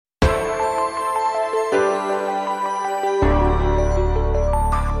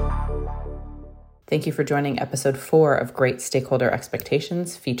Thank you for joining episode 4 of Great Stakeholder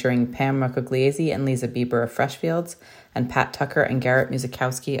Expectations, featuring Pam Mercogliese and Lisa Bieber of Freshfields, and Pat Tucker and Garrett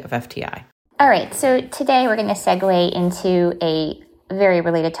Musikowski of FTI. All right, so today we're going to segue into a very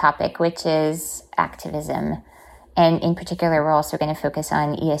related topic, which is activism. And in particular, we're also going to focus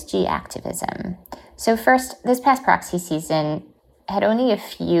on ESG activism. So first, this past proxy season had only a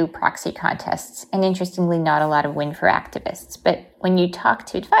few proxy contests, and interestingly, not a lot of win for activists. But when you talk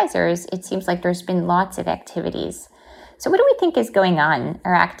to advisors, it seems like there's been lots of activities. So what do we think is going on?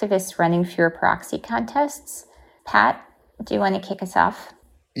 Are activists running fewer proxy contests? Pat, do you want to kick us off?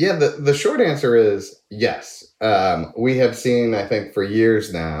 Yeah, the short answer is yes. We have seen, I think, for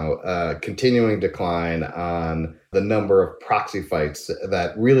years now, continuing decline on the number of proxy fights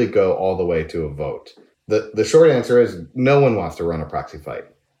that really go all the way to a vote. The short answer is no one wants to run a proxy fight.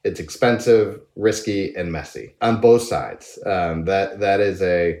 It's expensive, risky, and messy on both sides. That is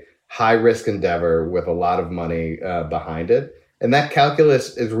a high-risk endeavor with a lot of money behind it. And that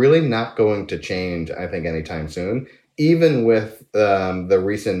calculus is really not going to change, I think, anytime soon, even with the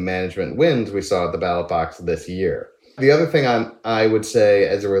recent management wins we saw at the ballot box this year. The other thing I would say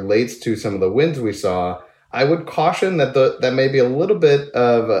as it relates to some of the wins we saw, I would caution that may be a little bit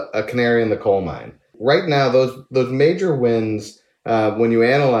of a canary in the coal mine. Right now, those major wins, when you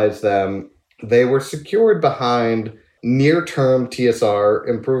analyze them, they were secured behind near-term TSR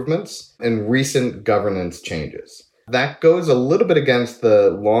improvements and recent governance changes. That goes a little bit against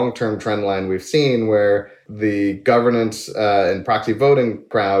the long-term trend line we've seen where the governance and proxy voting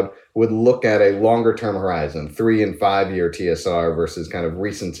crowd would look at a longer-term horizon, 3 and 5 year TSR versus kind of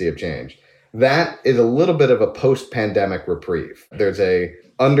recency of change. That is a little bit of a post-pandemic reprieve. There's a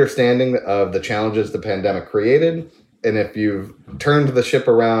understanding of the challenges the pandemic created. And if you've turned the ship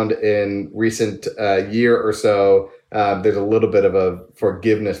around in recent year or so, there's a little bit of a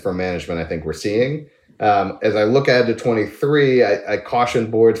forgiveness for management I think we're seeing. As I look ahead to 23, I caution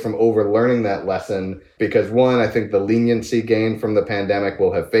boards from overlearning that lesson because one, I think the leniency gained from the pandemic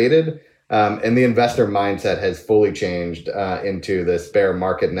will have faded. And the investor mindset has fully changed into this bear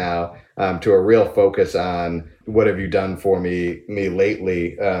market now to a real focus on what have you done for me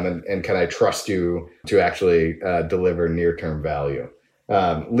lately and can I trust you to actually deliver near-term value.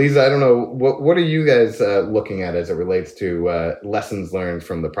 Lisa, I don't know, what are you guys looking at as it relates to lessons learned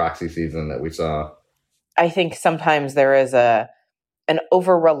from the proxy season that we saw? I think sometimes there is an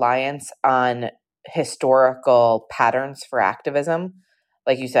over-reliance on historical patterns for activism.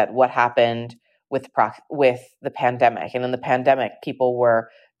 Like you said, what happened with the pandemic. And in the pandemic, people were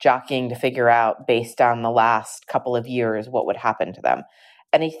jockeying to figure out, based on the last couple of years, what would happen to them.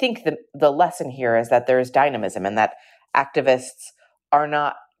 And I think the lesson here is that there is dynamism and that activists are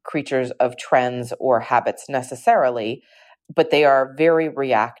not creatures of trends or habits necessarily, but they are very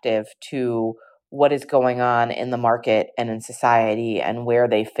reactive to what is going on in the market and in society and where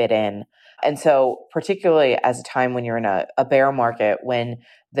they fit in. And so particularly as a time when you're in a bear market, when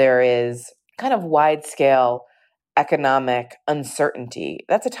there is kind of wide-scale economic uncertainty,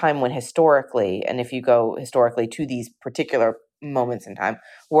 that's a time when historically, and if you go historically to these particular moments in time,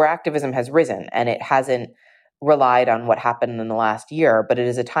 where activism has risen and it hasn't relied on what happened in the last year, but it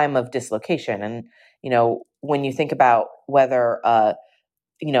is a time of dislocation. And, when you think about whether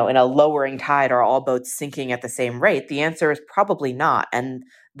in a lowering tide, are all boats sinking at the same rate? The answer is probably not. And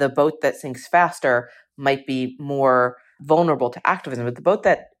the boat that sinks faster might be more vulnerable to activism. But the boat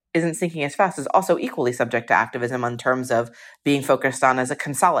that isn't sinking as fast is also equally subject to activism in terms of being focused on as a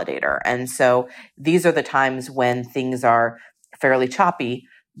consolidator. And so these are the times when things are fairly choppy,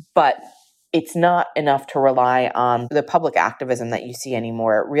 but it's not enough to rely on the public activism that you see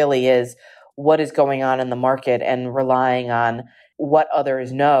anymore. It really is what is going on in the market and relying on what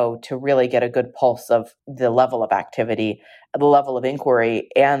others know to really get a good pulse of the level of activity, the level of inquiry,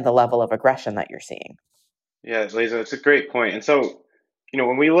 and the level of aggression that you're seeing. Yeah, Lisa, that's a great point. And so,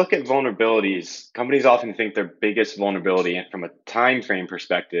 when we look at vulnerabilities, companies often think their biggest vulnerability from a time frame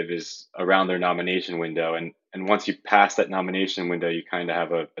perspective is around their nomination window. And once you pass that nomination window, you kind of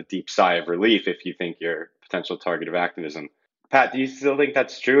have a deep sigh of relief if you think you're a potential target of activism. Pat, do you still think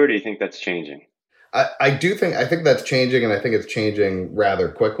that's true, or do you think that's changing? I think that's changing, and I think it's changing rather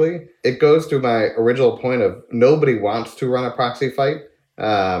quickly. It goes to my original point of nobody wants to run a proxy fight.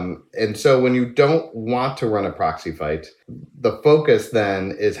 And so when you don't want to run a proxy fight, the focus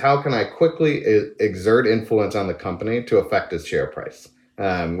then is how can I quickly exert influence on the company to affect its share price?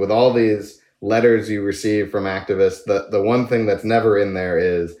 With all these letters you receive from activists, the one thing that's never in there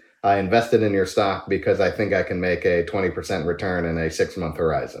is I invested in your stock because I think I can make a 20% return in a 6-month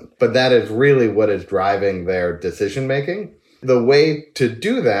horizon. But that is really what is driving their decision making. The way to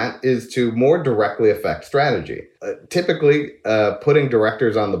do that is to more directly affect strategy. Typically, putting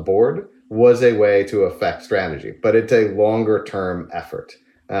directors on the board was a way to affect strategy, but it's a longer term effort.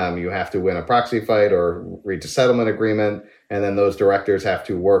 You have to win a proxy fight or reach a settlement agreement, and then those directors have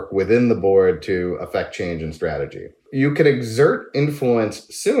to work within the board to affect change in strategy. You can exert influence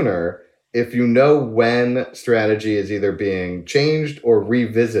sooner if you know when strategy is either being changed or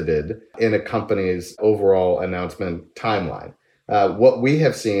revisited in a company's overall announcement timeline. What we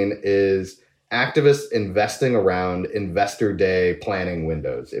have seen is activists investing around investor day planning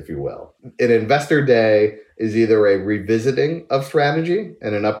windows, if you will. An investor day is either a revisiting of strategy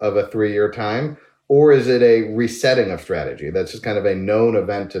in an up of a 3-year time, or is it a resetting of strategy? That's just kind of a known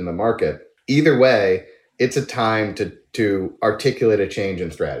event in the market. Either way, it's a time to articulate a change in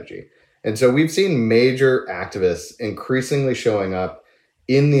strategy. And so we've seen major activists increasingly showing up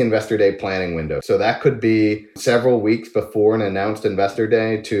in the investor day planning window. So that could be several weeks before an announced investor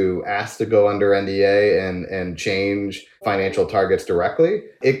day to ask to go under NDA and change financial targets directly.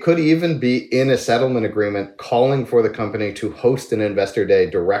 It could even be in a settlement agreement calling for the company to host an investor day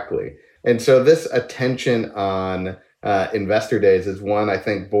directly. And so this attention on investor days is one I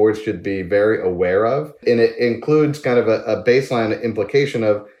think boards should be very aware of. And it includes kind of a baseline implication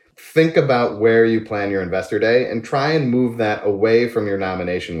of think about where you plan your investor day and try and move that away from your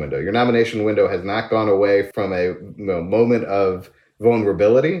nomination window. Your nomination window has not gone away from a moment of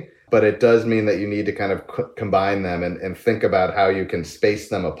vulnerability, but it does mean that you need to kind of combine them and think about how you can space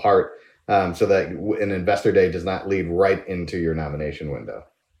them apart so that an investor day does not lead right into your nomination window.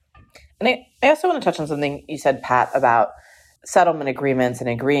 And I also want to touch on something you said, Pat, about settlement agreements and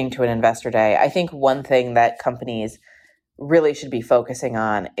agreeing to an investor day. I think one thing that companies really should be focusing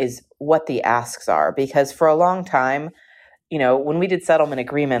on is what the asks are, because for a long time, when we did settlement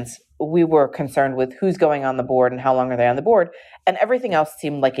agreements, we were concerned with who's going on the board and how long are they on the board, and everything else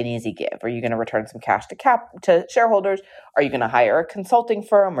seemed like an easy give. Are you going to return some cash to shareholders? Are you going to hire a consulting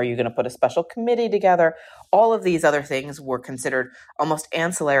firm? Are you going to put a special committee together? All of these other things were considered almost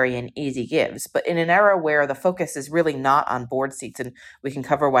ancillary and easy gives. But in an era where the focus is really not on board seats, and we can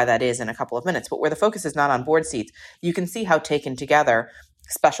cover why that is in a couple of minutes, but where the focus is not on board seats, you can see how taken together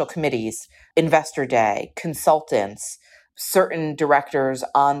special committees, investor day, consultants, certain directors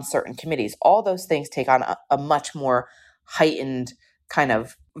on certain committees, all those things take on a much more heightened kind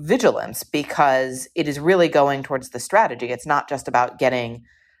of vigilance, because it is really going towards the strategy. It's not just about getting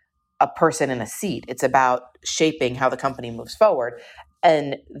a person in a seat. It's about shaping how the company moves forward.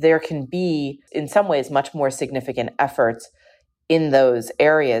 And there can be, in some ways, much more significant efforts in those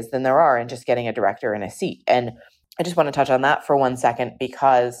areas than there are in just getting a director in a seat. And I just want to touch on that for 1 second,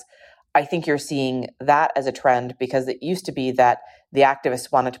 because I think you're seeing that as a trend, because it used to be that the activists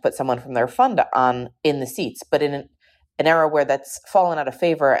wanted to put someone from their fund on in the seats, but in an era where that's fallen out of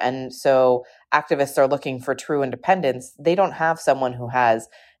favor, and so activists are looking for true independence, they don't have someone who has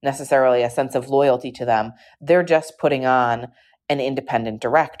necessarily a sense of loyalty to them. They're just putting on an independent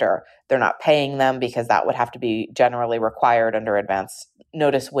director. They're not paying them, because that would have to be generally required under advance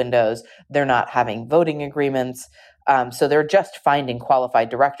notice windows. They're not having voting agreements. So they're just finding qualified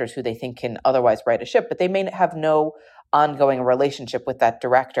directors who they think can otherwise right a ship, but they may have no ongoing relationship with that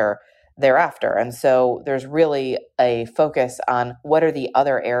director thereafter. And so there's really a focus on what are the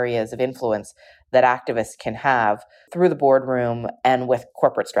other areas of influence that activists can have through the boardroom and with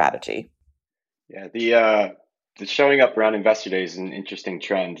corporate strategy. Yeah, the showing up around investor days is an interesting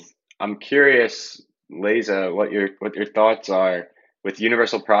trend. I'm curious, Leza, what your thoughts are with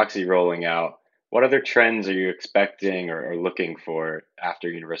universal proxy rolling out. What other trends are you expecting or looking for after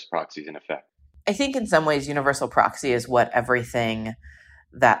universal proxy is in effect? I think in some ways, universal proxy is what everything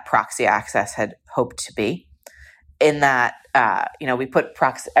that proxy access had hoped to be. In that, we put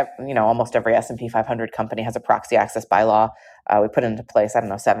proxy, almost every S&P 500 company has a proxy access bylaw. We put it into place, 7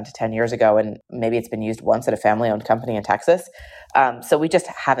 to 10 years ago, and maybe it's been used once at a family-owned company in Texas. So we just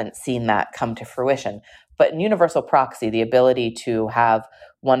haven't seen that come to fruition. But in universal proxy, the ability to have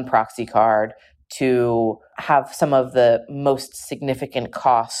one proxy card, to have some of the most significant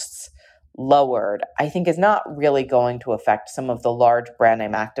costs lowered, I think is not really going to affect some of the large brand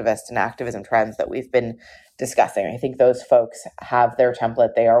name activists and activism trends that we've been discussing. I think those folks have their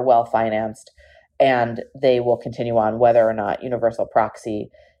template. They are well financed, and they will continue on whether or not universal proxy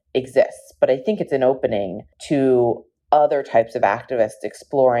exists. But I think it's an opening to other types of activists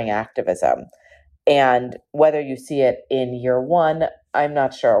exploring activism. And whether you see it in year one, I'm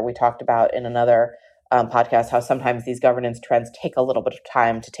not sure. We talked about in another podcast how sometimes these governance trends take a little bit of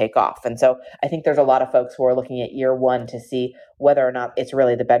time to take off. And so I think there's a lot of folks who are looking at year one to see whether or not it's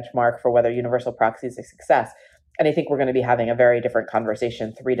really the benchmark for whether universal proxy is a success. And I think we're going to be having a very different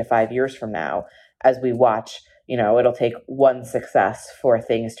conversation 3 to 5 years from now as we watch, it'll take one success for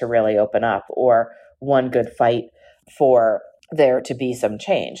things to really open up, or one good fight for there to be some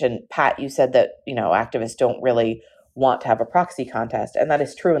change. And Pat, you said that, activists don't really want to have a proxy contest. And that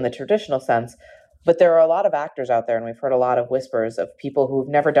is true in the traditional sense. But there are a lot of actors out there, and we've heard a lot of whispers of people who've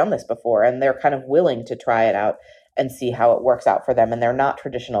never done this before, and they're kind of willing to try it out and see how it works out for them. And they're not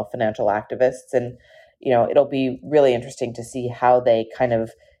traditional financial activists. And, it'll be really interesting to see how they kind of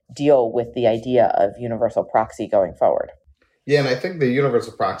deal with the idea of universal proxy going forward. Yeah, and I think the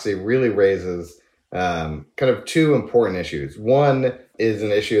universal proxy really raises kind of two important issues. One is an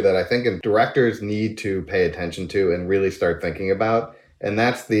issue that I think directors need to pay attention to and really start thinking about, and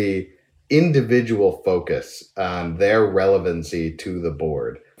that's the individual focus on their relevancy to the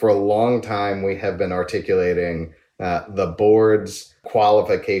board. For a long time, we have been articulating the board's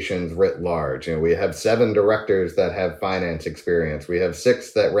qualifications writ large. We have 7 directors that have finance experience. We have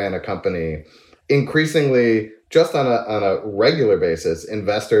 6 that ran a company. Increasingly, just on a regular basis,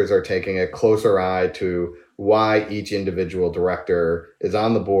 investors are taking a closer eye to why each individual director is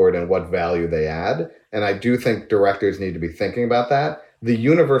on the board and what value they add. And I do think directors need to be thinking about that. The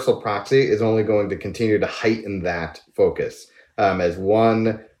universal proxy is only going to continue to heighten that focus, as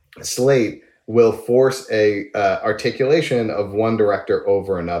one slate will force a articulation of one director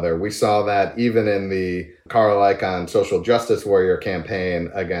over another. We saw that even in the Carl Icahn social justice warrior campaign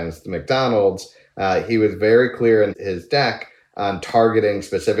against McDonald's. He was very clear in his deck on targeting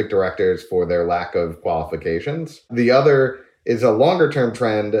specific directors for their lack of qualifications. The other is a longer-term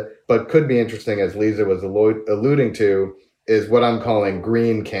trend, but could be interesting, as Lisa was alluding to, is what I'm calling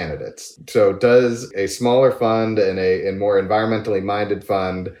green candidates. So does a smaller fund and a more environmentally minded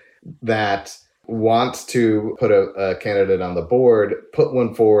fund that wants to put a candidate on the board, put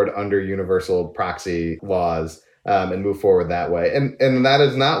one forward under universal proxy laws, and move forward that way. And that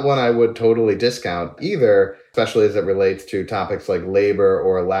is not one I would totally discount either, especially as it relates to topics like labor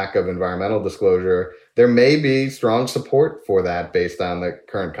or lack of environmental disclosure. There may be strong support for that based on the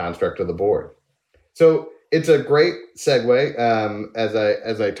current construct of the board. So it's a great segue,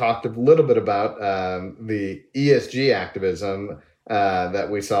 as I talked a little bit about the ESG activism that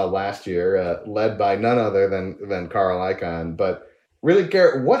we saw last year, led by none other than Carl Icahn. But really,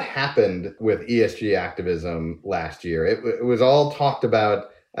 Garrett, what happened with ESG activism last year? It was all talked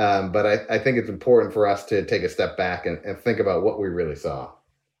about, but I think it's important for us to take a step back and think about what we really saw.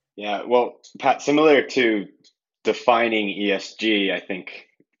 Yeah, well, Pat, similar to defining ESG, I think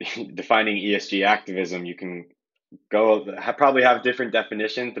defining ESG activism, you can probably have different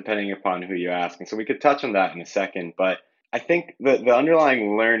definitions depending upon who you ask. And so we could touch on that in a second. But I think the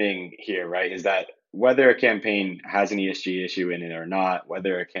underlying learning here, right, is that whether a campaign has an ESG issue in it or not,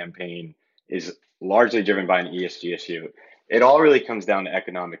 whether a campaign is largely driven by an ESG issue, it all really comes down to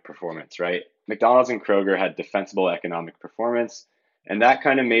economic performance, right? McDonald's and Kroger had defensible economic performance, and that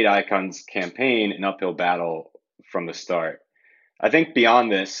kind of made Icahn's campaign an uphill battle from the start. I think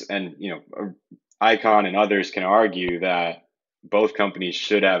beyond this, and Icahn and others can argue that both companies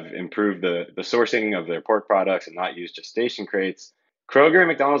should have improved the sourcing of their pork products and not use gestation crates. Kroger and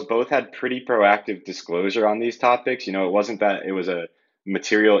McDonald's both had pretty proactive disclosure on these topics. It wasn't that it was a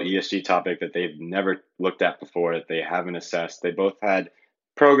material ESG topic that they've never looked at before, that they haven't assessed. They both had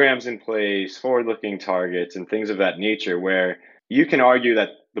programs in place, forward-looking targets, and things of that nature, where you can argue that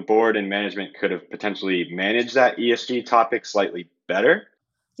the board and management could have potentially managed that ESG topic slightly better.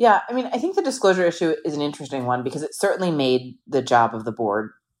 Yeah, I mean, I think the disclosure issue is an interesting one because it certainly made the job of the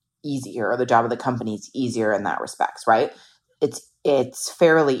board easier, or the job of the companies easier in that respects, right? It's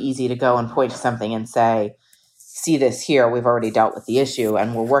fairly easy to go and point to something and say, see this here, we've already dealt with the issue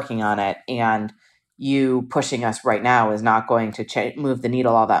and we're working on it, and you pushing us right now is not going to move the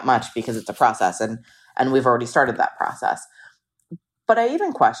needle all that much because it's a process, and we've already started that process. But I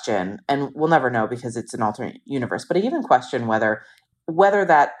even question, and we'll never know because it's an alternate universe, but I even question whether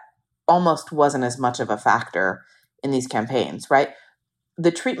that almost wasn't as much of a factor in these campaigns, right?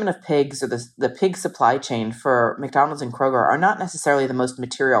 The treatment of pigs, or the pig supply chain for McDonald's and Kroger, are not necessarily the most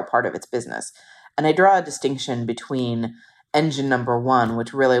material part of its business. And I draw a distinction between engine number one,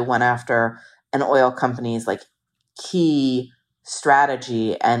 which really went after an oil company's like key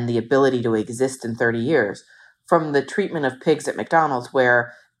strategy and the ability to exist in 30 years, from the treatment of pigs at McDonald's,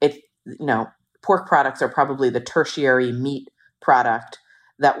 where pork products are probably the tertiary meat product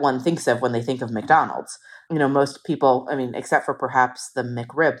that one thinks of when they think of McDonald's. Most people, except for perhaps the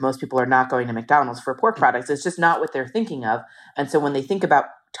McRib, most people are not going to McDonald's for pork products. It's just not what they're thinking of. And so when they think about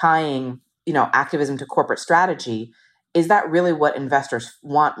tying, activism to corporate strategy, is that really what investors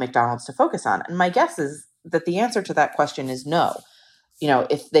want McDonald's to focus on? And my guess is that the answer to that question is no.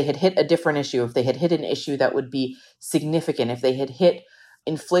 If they had hit a different issue, if they had hit an issue that would be significant, if they had hit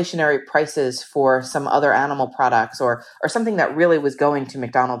inflationary prices for some other animal products or something that really was going to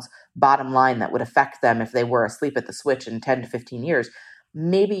McDonald's bottom line that would affect them if they were asleep at the switch in 10 to 15 years,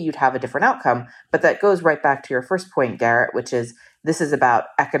 maybe you'd have a different outcome. But that goes right back to your first point, Garrett, which is this is about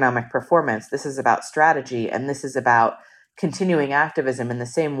economic performance. This is about strategy. And this is about continuing activism in the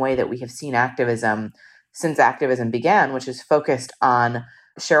same way that we have seen activism since activism began, which is focused on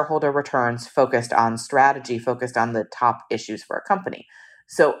shareholder returns, focused on strategy, focused on the top issues for a company.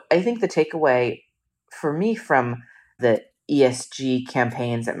 So I think the takeaway for me from the ESG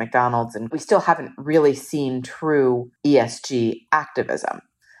campaigns at McDonald's, and we still haven't really seen true ESG activism.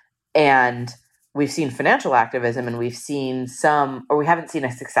 And we've seen financial activism, and we haven't seen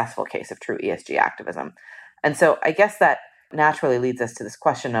a successful case of true ESG activism. And so I guess that naturally leads us to this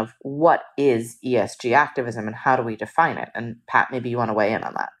question of what is ESG activism and how do we define it? And Pat, maybe you want to weigh in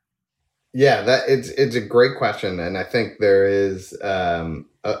on that. Yeah, it's a great question, and I think there is a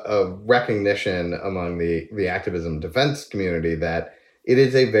recognition among the activism defense community that it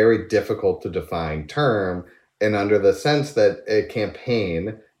is a very difficult to define term, and under the sense that a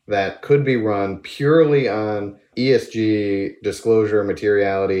campaign that could be run purely on ESG disclosure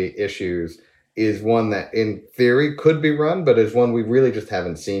materiality issues is one that in theory could be run, but is one we really just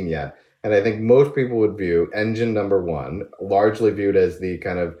haven't seen yet. And I think most people would view engine number one, largely viewed as the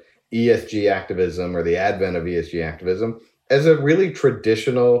kind of ESG activism or the advent of ESG activism, as a really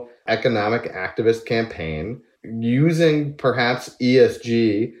traditional economic activist campaign, using perhaps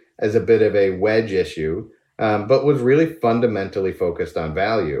ESG as a bit of a wedge issue, but was really fundamentally focused on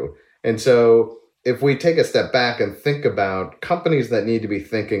value. And so if we take a step back and think about companies that need to be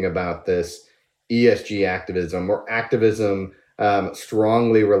thinking about this ESG activism or activism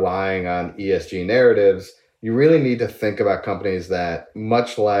strongly relying on ESG narratives, you really need to think about companies that,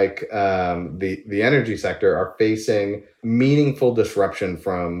 much like the energy sector, are facing meaningful disruption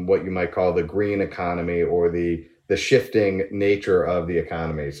from what you might call the green economy or the shifting nature of the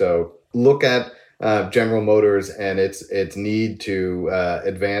economy. So look at General Motors and its need to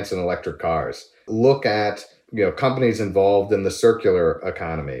advance in electric cars. Look at companies involved in the circular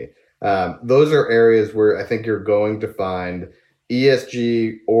economy. Those are areas where I think you're going to find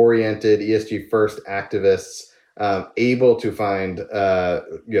ESG-oriented, ESG-first activists able to find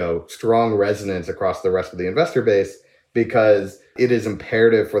strong resonance across the rest of the investor base, because it is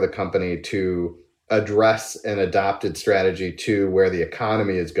imperative for the company to address an adopted strategy to where the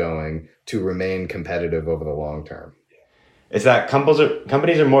economy is going to remain competitive over the long term. It's that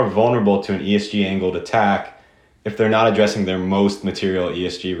companies are more vulnerable to an ESG angled attack if they're not addressing their most material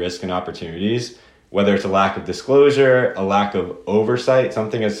ESG risk and opportunities, whether it's a lack of disclosure, a lack of oversight.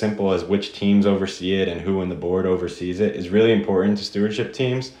 Something as simple as which teams oversee it and who in the board oversees it is really important to stewardship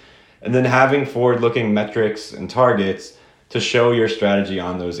teams. And then having forward-looking metrics and targets to show your strategy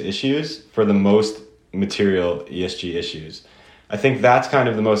on those issues for the most material ESG issues. I think that's kind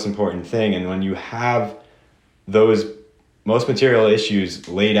of the most important thing. And when you have those most material issues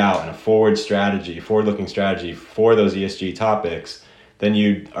laid out in a forward-looking strategy for those ESG topics, then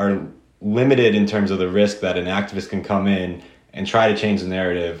you are limited in terms of the risk that an activist can come in and try to change the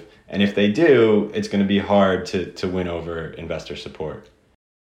narrative. And if they do, it's going to be hard to win over investor support.